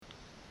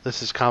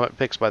This is Comet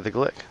Picks by the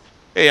Glick.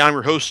 Hey, I'm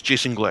your host,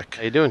 Jason Glick.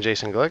 How you doing,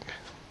 Jason Glick?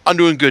 I'm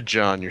doing good,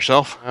 John.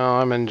 Yourself? Oh,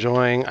 I'm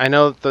enjoying. I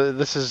know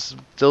this is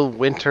still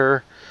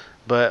winter,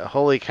 but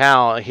holy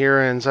cow!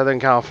 Here in Southern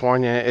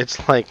California,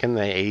 it's like in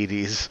the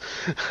 80s.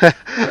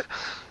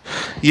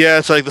 Yeah,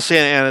 it's like the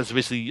Santa Ana's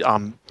basically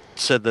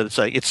said that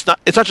it's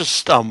not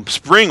just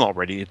spring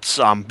already. It's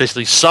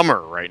basically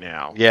summer right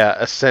now.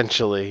 Yeah,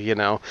 essentially,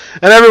 and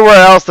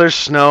everywhere else there's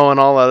snow and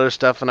all other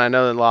stuff. And I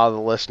know that a lot of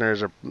the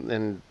listeners are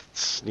in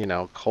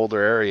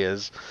colder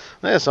areas.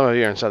 Some of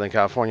you in Southern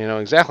California know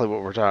exactly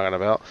what we're talking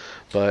about,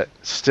 but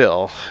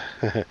still,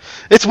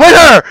 it's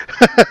winter.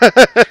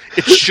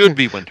 It should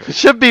be winter. It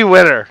should be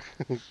winter.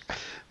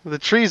 The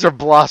trees are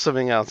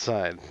blossoming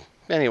outside.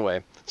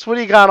 Anyway, so what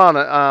do you got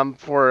on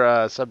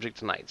for subject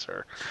tonight,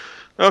 sir?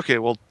 Okay,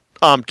 well,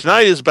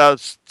 tonight is about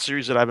a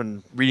series that I've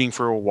been reading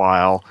for a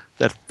while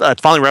that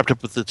finally wrapped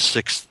up with its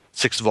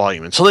sixth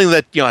volume, and something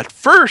that at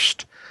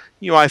first,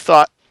 I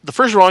thought the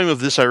first volume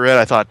of this I read,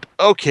 I thought,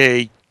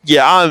 okay,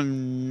 yeah,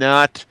 I'm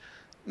not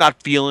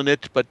feeling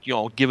it, but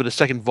I'll give it a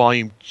second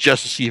volume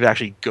just to see if it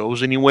actually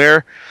goes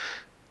anywhere.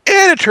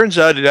 And it turns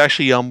out it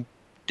actually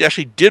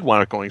did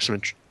wind up going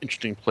some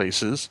interesting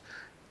places.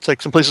 It's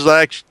like some places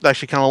I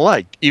actually kind of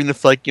like, even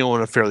if in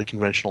a fairly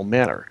conventional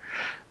manner.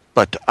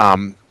 But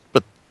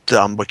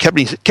what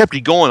kept me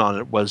going on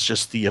it was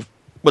just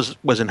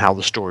was in how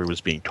the story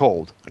was being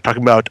told. I'm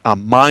talking about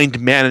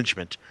Mind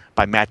Management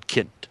by Matt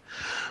Kindt.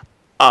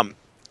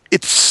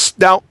 It's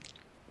now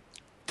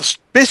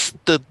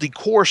the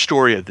core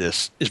story of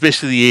this is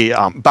basically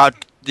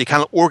about the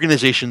kind of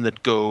organization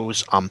that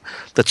goes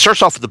that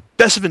starts off with the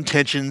best of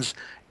intentions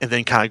and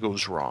then kind of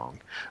goes wrong.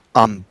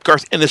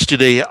 Garth Ennis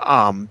today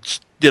got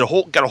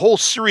a whole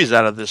series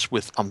out of this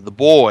with the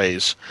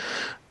boys,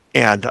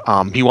 and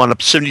he wound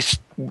up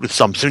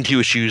 72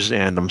 issues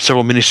and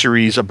several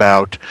miniseries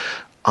about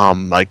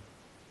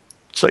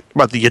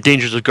about the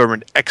dangers of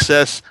government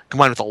excess,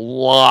 combined with a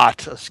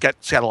lot of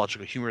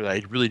scatological humor that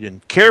I really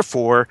didn't care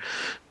for.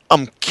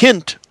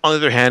 Kindt, on the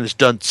other hand, has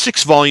done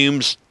 6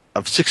 volumes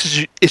of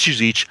 6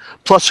 issues each,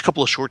 plus a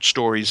couple of short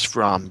stories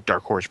from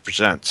Dark Horse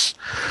Presents.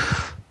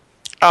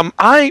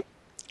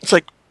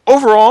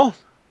 Overall,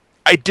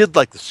 I did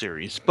like the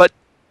series, but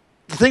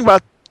the thing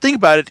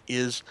about it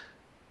is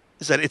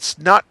that it's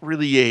not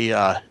really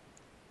a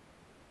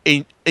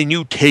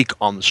new take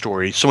on the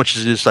story so much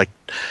as it is like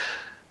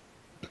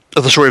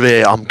the story of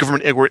a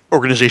government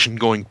organization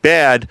going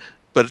bad,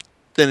 but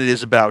then it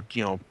is about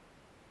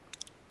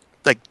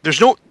there's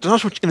not so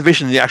much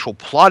innovation in the actual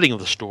plotting of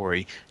the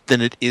story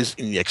than it is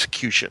in the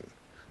execution.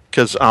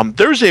 Because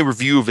there's a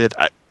review of it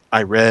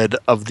I read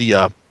of the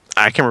I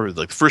can't remember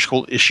the first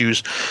couple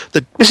issues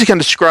that basically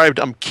kind of described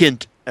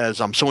Kindt as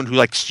someone who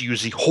likes to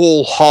use the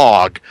whole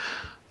hog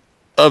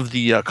of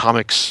the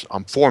comics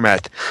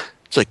format.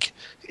 It's like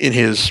in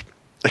his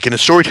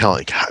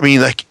storytelling. I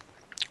mean,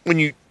 when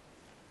you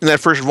in that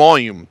first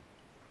volume,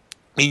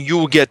 I mean, you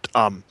will get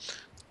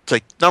it's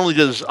like not only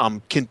does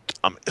Kindt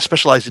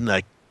specialize in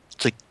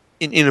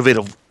in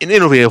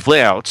innovative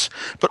layouts,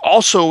 but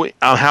also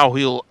how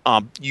he'll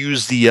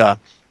use the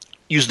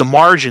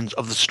margins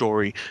of the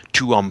story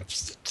to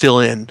fill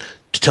in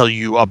to tell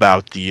you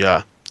about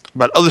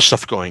about other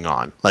stuff going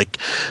on. Like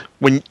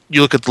when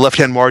you look at the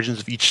left-hand margins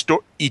of each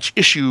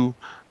issue,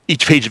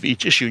 each page of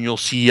each issue, and you'll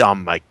see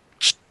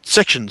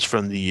sections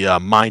from the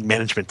Mind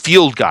Management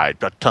Field Guide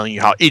about telling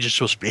you how agents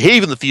are supposed to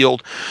behave in the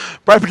field,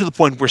 right up to the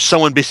point where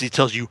someone basically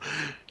tells you,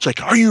 it's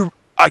like, are you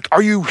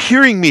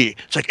hearing me?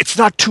 It's like, it's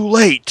not too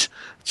late.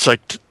 It's like,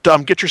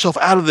 get yourself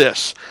out of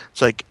this.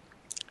 It's like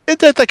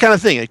that kind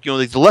of thing. Like,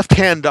 the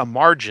left-hand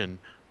margin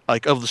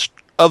of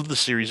the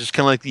series is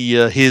kind of like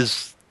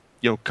his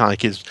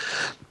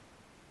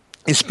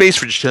space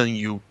for just telling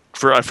you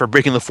for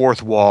breaking the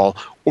fourth wall,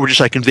 or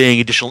just conveying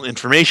additional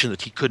information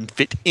that he couldn't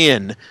fit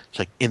in.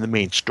 It's in the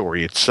main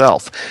story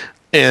itself.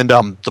 And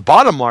the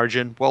bottom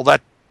margin, well,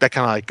 that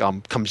kind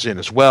of comes in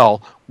as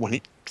well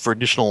for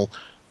additional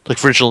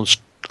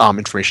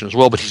information as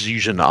well. But he's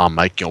using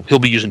he'll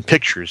be using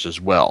pictures as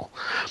well.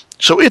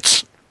 So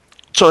it's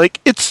a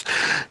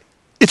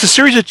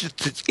series that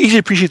it's easy to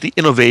appreciate the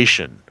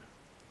innovation.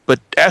 But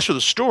as for the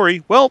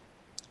story, well,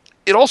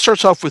 it all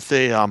starts off with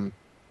a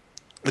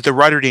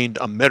writer named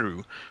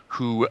Meru,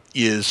 who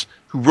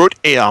wrote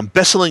a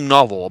best-selling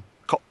novel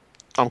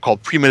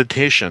called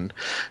Premeditation,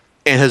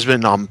 and has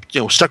been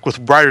stuck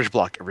with writer's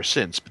block ever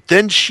since. But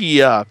then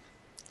she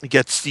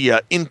gets the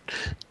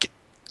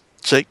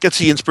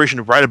inspiration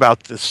to write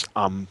about this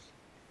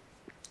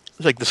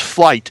this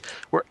flight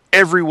where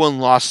everyone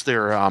lost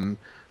their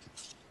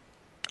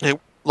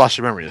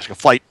memory. It's like a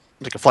flight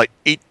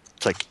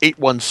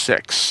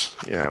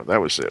 816. Yeah, that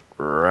was it,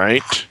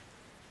 right?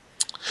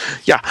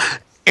 Yeah,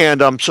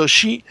 and so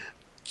she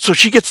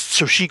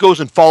goes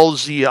and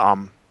follows the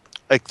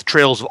the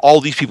trails of all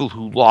these people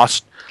who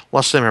lost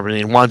their memory,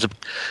 and it winds up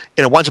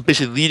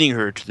basically leading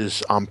her to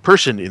this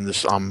person in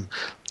this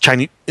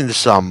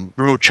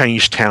remote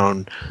Chinese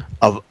town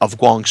of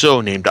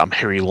Guangzhou named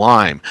Harry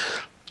Lime.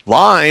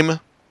 Lime,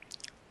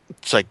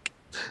 it's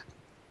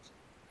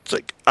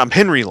it's like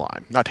Henry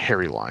Lime, not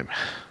Harry Lime.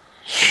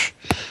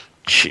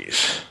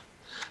 Jeez,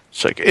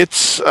 it's like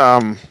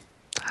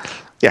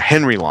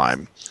Henry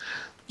Lime.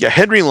 Yeah,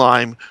 Henry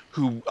Lime,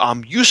 who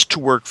used to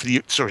work for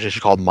the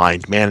organization called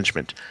Mind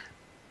Management.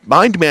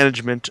 Mind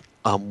Management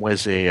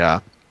was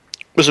an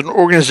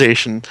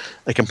organization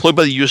like employed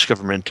by the U.S.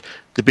 government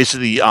that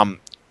basically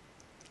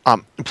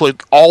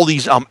employed all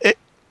these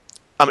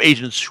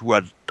agents who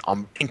had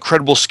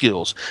incredible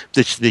skills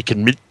that they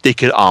could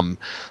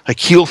like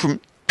heal from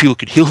people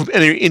could heal from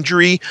any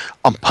injury,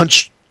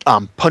 cause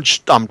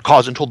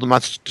untold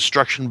amounts of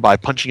destruction by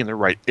punching in the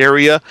right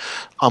area,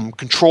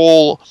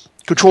 control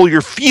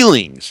your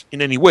feelings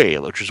in any way,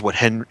 which is what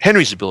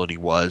Henry's ability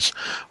was.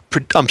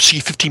 See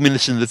 15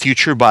 minutes into the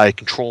future by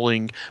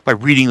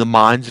reading the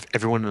minds of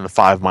everyone in a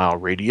 5-mile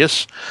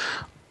radius.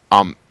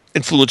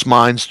 Influence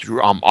minds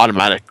through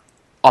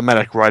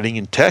automatic writing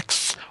and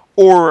texts,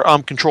 or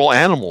control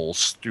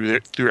animals through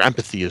their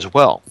empathy as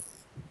well.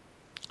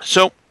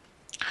 So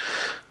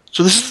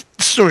this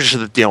is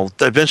that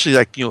that eventually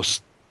that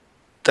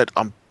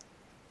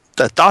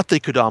thought they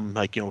could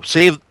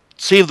save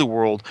the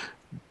world,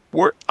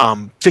 or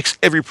fix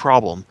every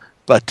problem,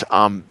 but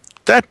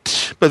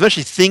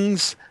eventually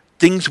things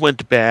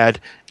went bad,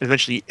 and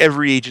eventually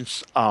every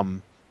agent's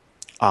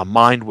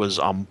mind was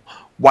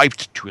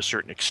wiped to a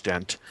certain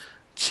extent.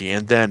 See,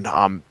 and then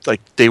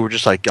they were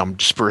just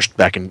dispersed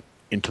back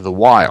into the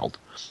wild.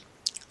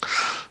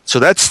 So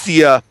that's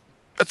the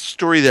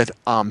story that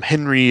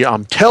Henry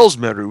tells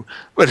Meru,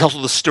 but it's also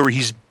the story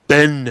he's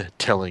been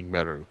telling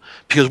Meru.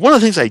 Because one of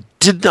the things I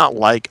did not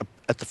like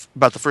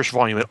about the first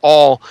volume at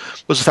all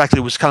was the fact that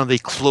it was kind of a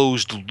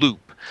closed loop,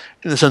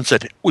 in the sense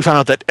that we found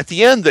out that at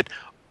the end that,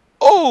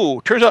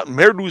 turns out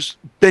Meru's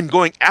been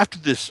going after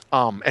this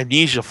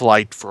amnesia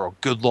flight for a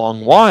good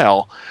long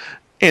while,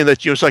 and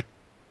that it's like,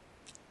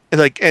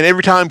 and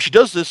every time she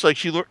does this,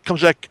 she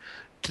comes back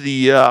to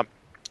the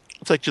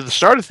to the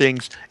start of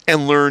things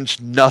and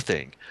learns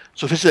nothing.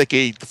 So it's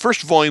the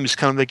first volume is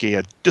kind of like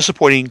a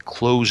disappointing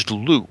closed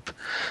loop.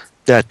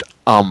 That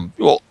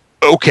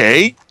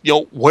okay,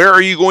 where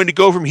are you going to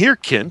go from here,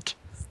 Kent?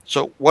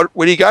 So what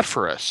do you got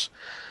for us?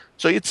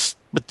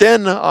 But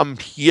then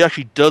he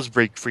actually does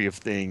break free of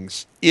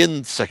things in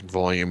the second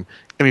volume,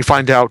 and we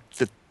find out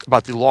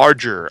about the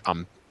larger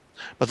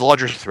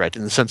threat,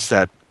 in the sense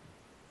that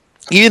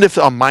even if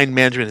Mind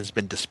Management has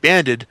been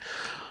disbanded,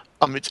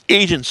 its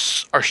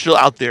agents are still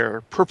out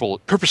there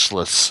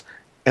purposeless,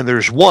 and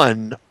there's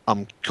one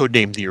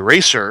codenamed the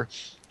Eraser,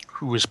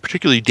 who is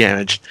particularly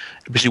damaged,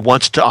 and basically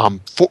wants to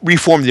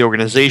reform the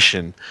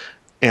organization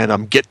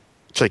and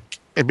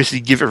basically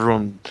give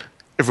everyone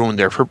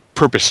their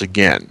purpose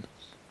again.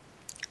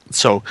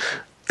 So,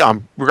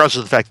 regardless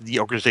of the fact that the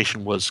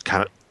organization was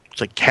kind of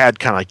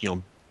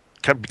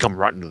become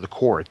rotten to the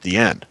core at the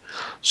end.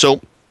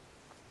 So,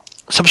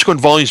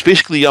 subsequent volumes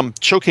basically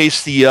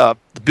showcase the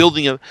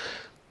building of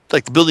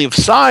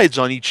sides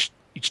on each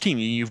team.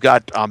 You've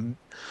got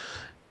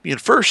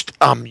first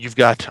you've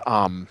got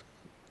got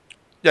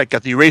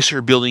the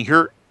Eraser building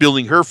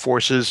her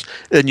forces,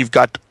 and then you've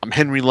got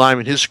Henry Lime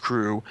and his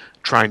crew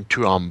trying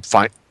to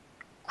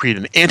create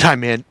an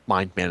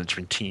anti-mind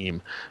management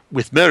team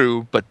with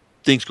Meru, but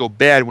things go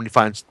bad when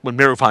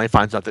Meru finally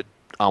finds out that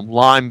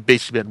Lime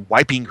basically been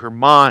wiping her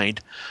mind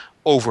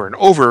over and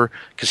over,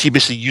 because he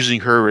basically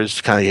using her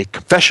as kind of a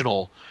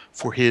confessional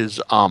for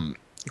his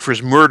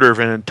murder of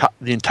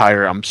the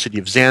entire city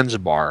of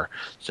Zanzibar,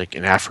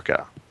 in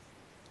Africa.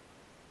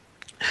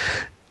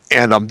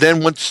 And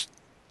then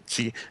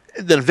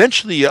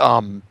eventually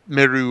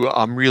Meru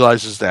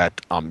realizes that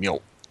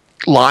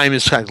Lime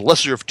is kind of the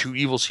lesser of two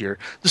evils here.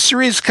 The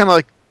series kind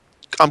of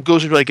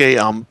goes into a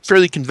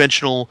fairly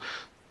conventional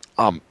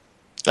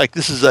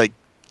this is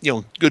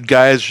good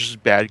guys versus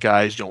bad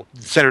guys,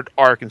 centered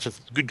arc, and stuff.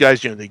 The good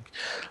guys, they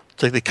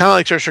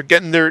kind of start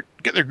getting their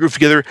groove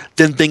together.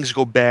 Then things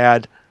go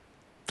bad.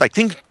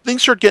 Things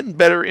start getting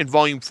better in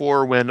volume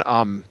 4 when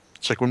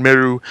when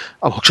Meru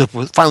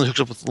finally hooks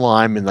up with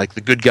Lime, and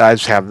the good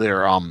guys have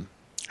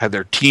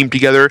their team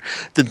together.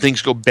 Then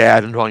things go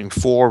bad in volume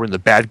 4 when the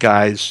bad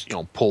guys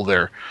pull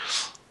one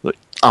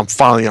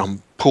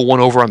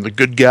over on the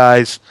good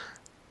guys.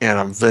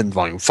 And then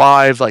volume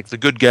 5, the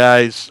good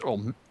guys,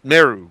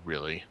 Meru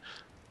really.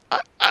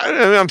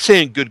 I'm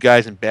saying good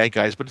guys and bad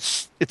guys,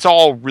 but it's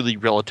all really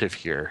relative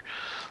here.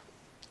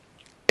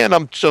 And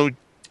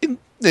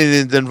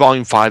then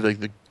volume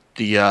 5,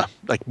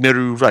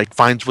 Meru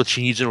finds what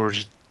she needs in order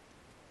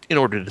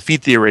to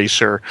defeat the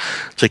Eraser.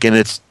 And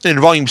it's in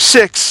volume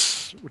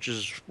 6, which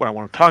is what I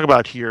want to talk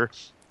about here.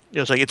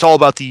 It's all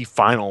about the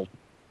final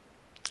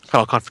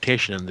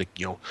confrontation and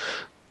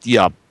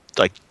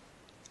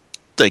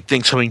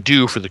things coming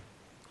due for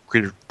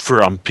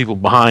people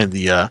behind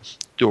the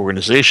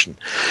organization.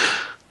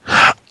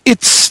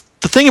 It's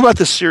the thing about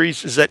this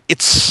series is that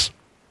it's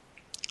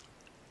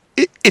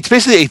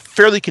basically a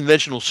fairly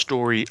conventional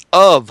story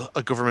of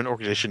a government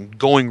organization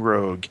going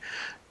rogue,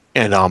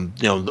 and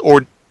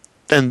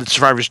the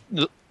survivors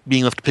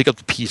being left to pick up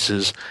the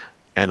pieces,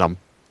 and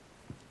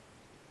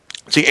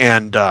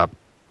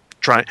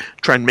try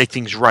and make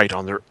things right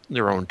on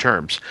their own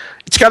terms.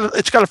 It's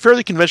got a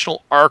fairly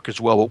conventional arc as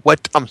well,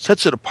 but what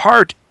sets it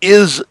apart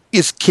is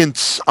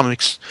Kint's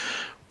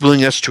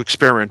willingness to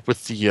experiment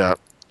with the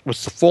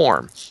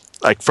form,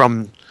 like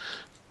from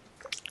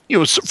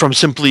from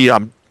simply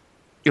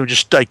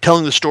just like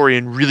telling the story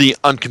in really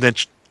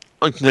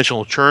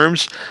unconventional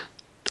terms,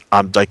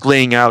 like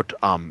laying out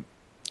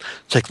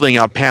it's like laying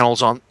out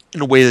panels on in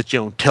a way that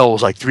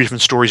tells like three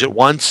different stories at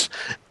once.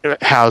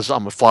 It has a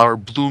flower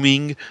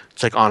blooming.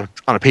 It's like on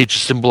a page to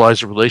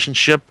symbolize a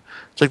relationship.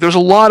 It's like there's a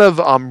lot of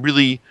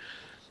really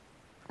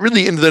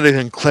innovative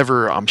and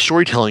clever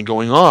storytelling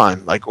going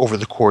on like over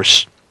the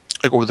course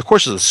of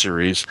the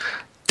series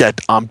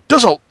that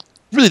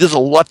really does a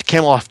lot to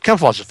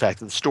camouflage the fact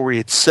that the story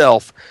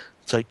itself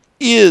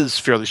is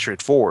fairly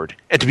straightforward.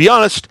 And to be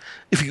honest,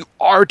 if you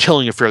are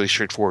telling a fairly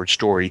straightforward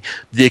story,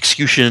 the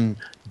execution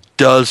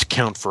does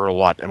count for a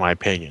lot, in my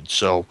opinion.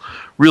 So,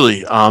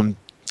 really,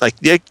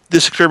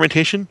 this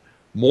experimentation,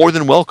 more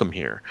than welcome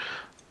here.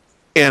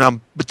 And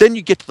but then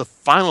you get to the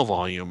final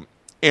volume,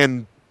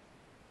 and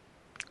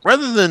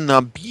rather than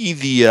be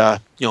the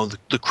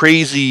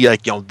crazy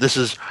this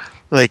is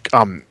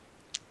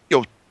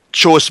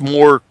show us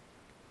more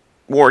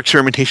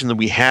experimentation than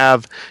we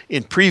have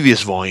in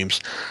previous volumes.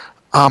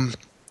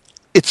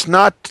 It's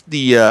not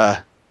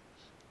the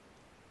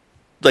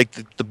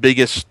the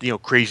biggest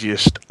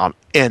craziest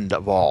end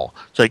of all.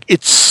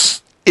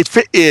 It's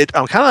it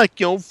kind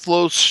of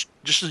flows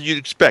just as you'd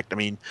expect. I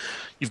mean,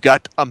 you've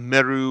got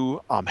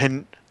Meru,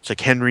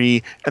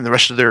 Henry, and the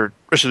rest of their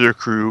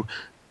crew,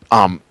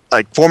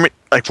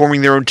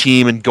 forming their own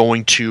team and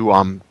going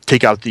to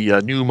take out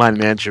the new mine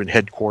management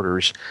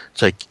headquarters.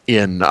 It's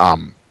in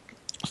Hong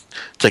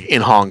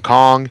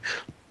Kong.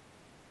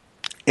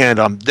 And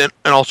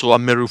also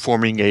Meru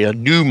forming a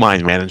new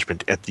mine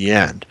management at the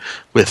end,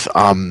 with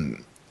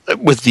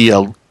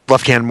the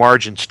left-hand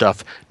margin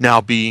stuff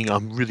now being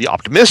really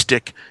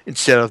optimistic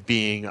instead of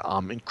being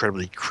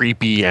incredibly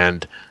creepy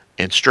and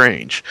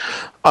strange.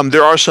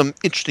 There are some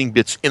interesting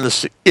bits in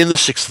the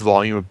sixth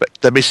volume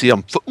that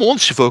basically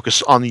wants to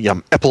focus on the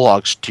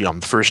epilogues to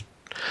the first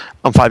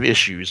 5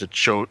 issues that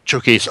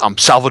showcase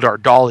Salvador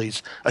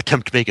Dali's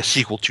attempt to make a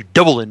sequel to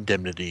Double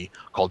Indemnity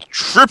called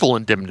Triple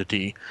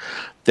Indemnity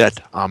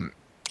that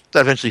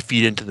eventually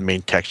feed into the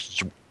main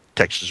text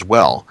as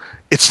well.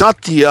 It's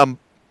not the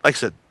like I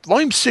said,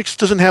 Volume 6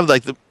 doesn't have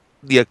the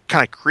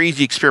kind of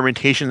crazy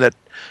experimentation that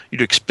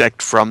you'd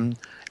expect from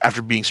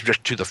after being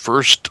subjected to the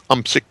first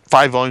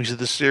 5 volumes of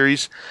this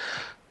series,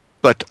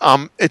 but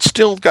it's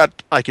still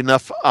got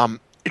enough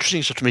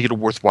interesting stuff to make it a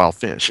worthwhile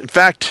finish. In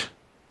fact,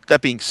 that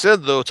being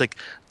said, though, it's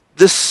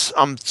this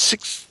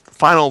 6th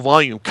final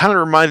volume kind of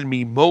reminded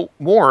me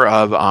more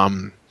of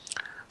the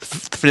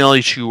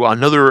finale to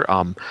another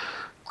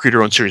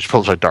creator-owned series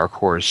published by Dark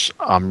Horse,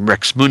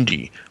 Rex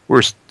Mundi,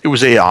 where it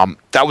was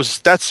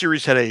that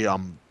series had a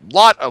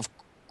lot of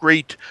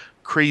great,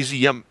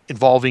 crazy,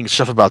 involving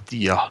stuff about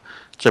the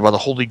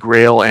Holy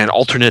Grail and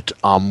alternate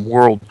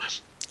world.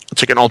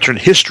 It's an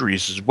alternate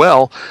histories as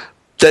well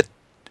that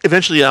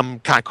eventually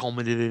kind of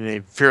culminated in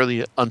a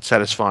fairly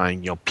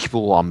unsatisfying,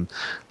 people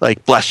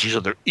blast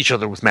each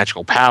other with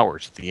magical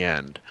powers at the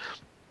end.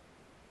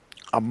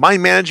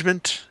 Mind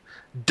management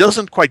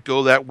doesn't quite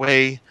go that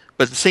way,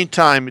 but at the same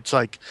time, its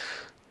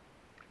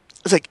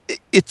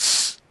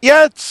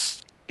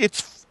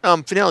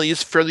finale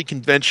is fairly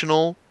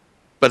conventional,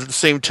 but at the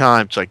same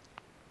time,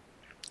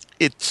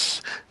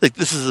 this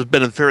has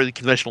been a fairly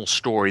conventional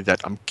story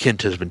that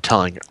Kint has been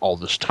telling all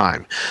this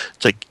time.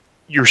 It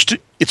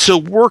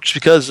still works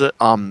because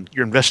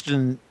you're invested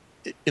in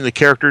the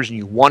characters and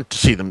you want to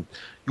see them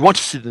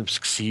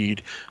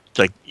succeed.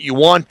 It's you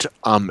want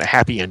a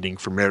happy ending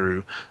for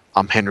Meru,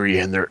 Henry,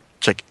 and their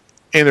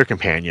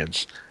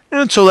companions,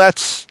 and so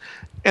that's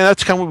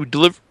kind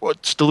of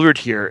what's delivered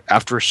here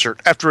after a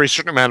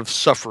certain amount of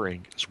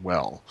suffering as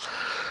well.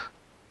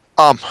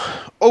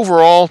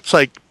 Overall,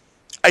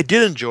 I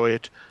did enjoy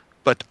it,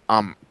 but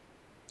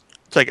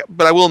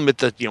but I will admit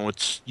that you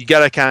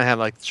gotta kind of have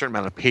a certain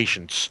amount of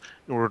patience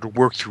in order to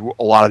work through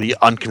a lot of the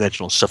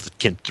unconventional stuff that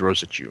Kint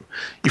throws at you.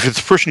 If it's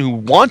a person who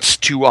wants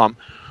to,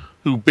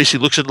 who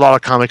basically looks at a lot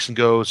of comics and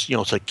goes, hey,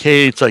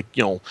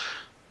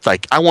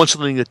 I want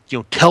something that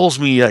tells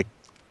me a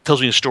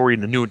story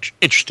in a new,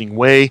 interesting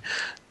way,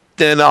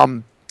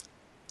 then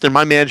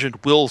my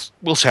management will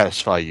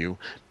satisfy you.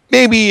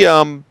 Maybe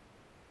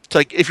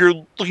if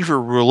you're looking for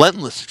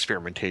relentless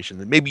experimentation,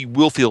 then maybe you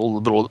will feel a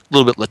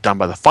little bit let down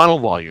by the final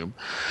volume,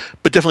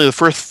 but definitely the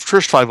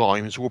first 5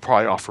 volumes will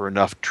probably offer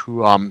enough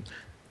to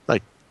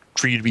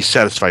for you to be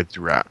satisfied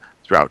throughout.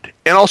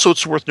 And also,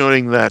 it's worth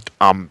noting that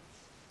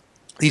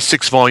these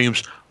 6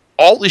 volumes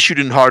all issued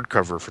in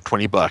hardcover for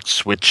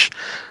 $20, which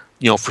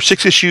for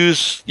 6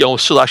 issues,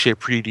 is still actually a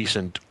pretty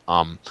decent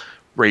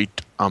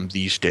rate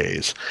these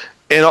days.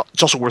 And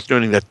it's also worth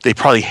noting that they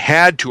probably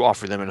had to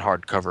offer them in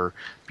hardcover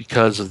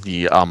because of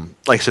the,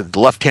 like I said, the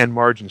left-hand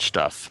margin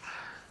stuff.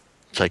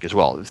 As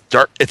well.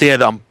 If they had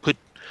done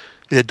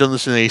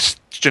this in a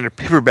standard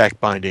paperback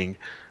binding,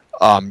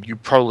 You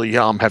probably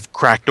have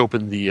cracked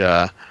open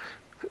the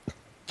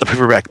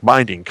paperback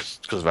binding because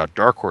of how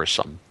Dark Horse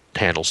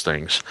handles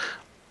things,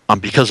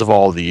 because of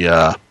all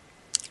the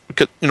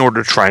in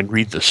order to try and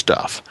read this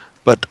stuff.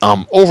 But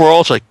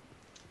overall,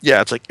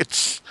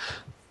 it's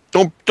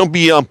don't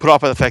be put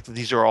off by the fact that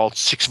these are all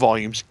 6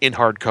 volumes in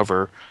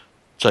hardcover.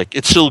 It's like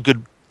it's still a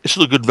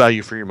good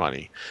value for your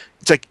money.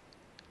 It's like,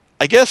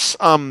 I guess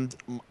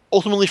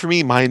ultimately for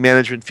me, Mind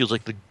Management feels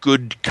like the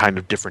good kind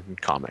of different in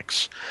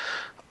comics.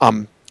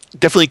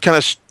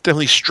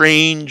 Definitely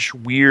strange,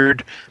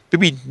 weird,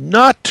 maybe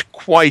not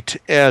quite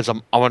as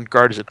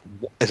avant-garde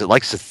as it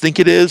likes to think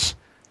it is,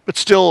 but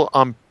still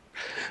a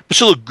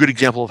good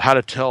example of how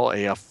to tell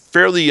a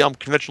fairly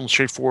conventional,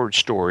 straightforward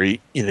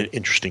story in an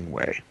interesting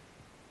way.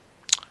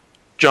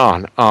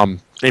 John,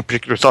 any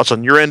particular thoughts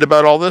on your end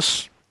about all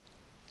this?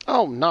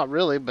 Oh, not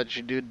really, but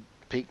you did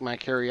pique my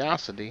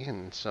curiosity,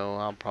 and so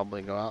I'll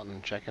probably go out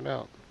and check it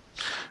out.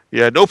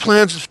 Yeah, no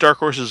plans if Dark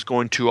Horse is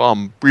going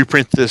to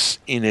reprint this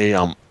in a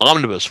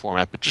omnibus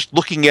format, but just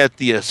looking at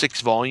the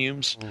 6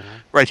 volumes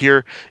right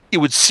here, it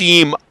would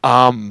seem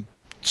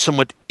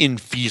somewhat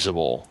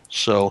infeasible.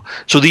 So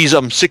these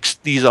 6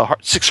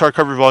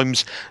 hardcover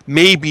volumes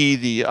may be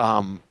the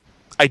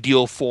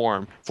ideal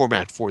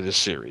format for this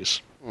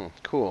series.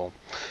 Cool.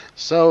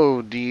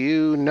 So, do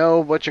you know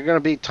what you're going to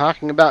be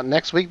talking about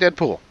next week,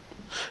 Deadpool?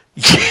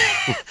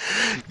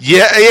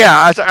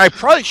 Yeah. I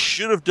probably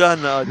should have done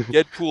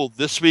Deadpool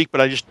this week,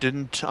 but I just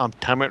didn't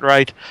time it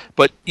right.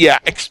 But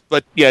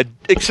expect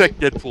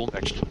Deadpool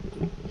next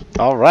week.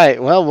 All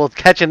right. Well, we'll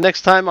catch you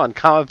next time on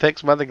Comic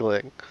Picks by the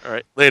Glick. All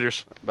right,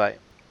 laters. Bye.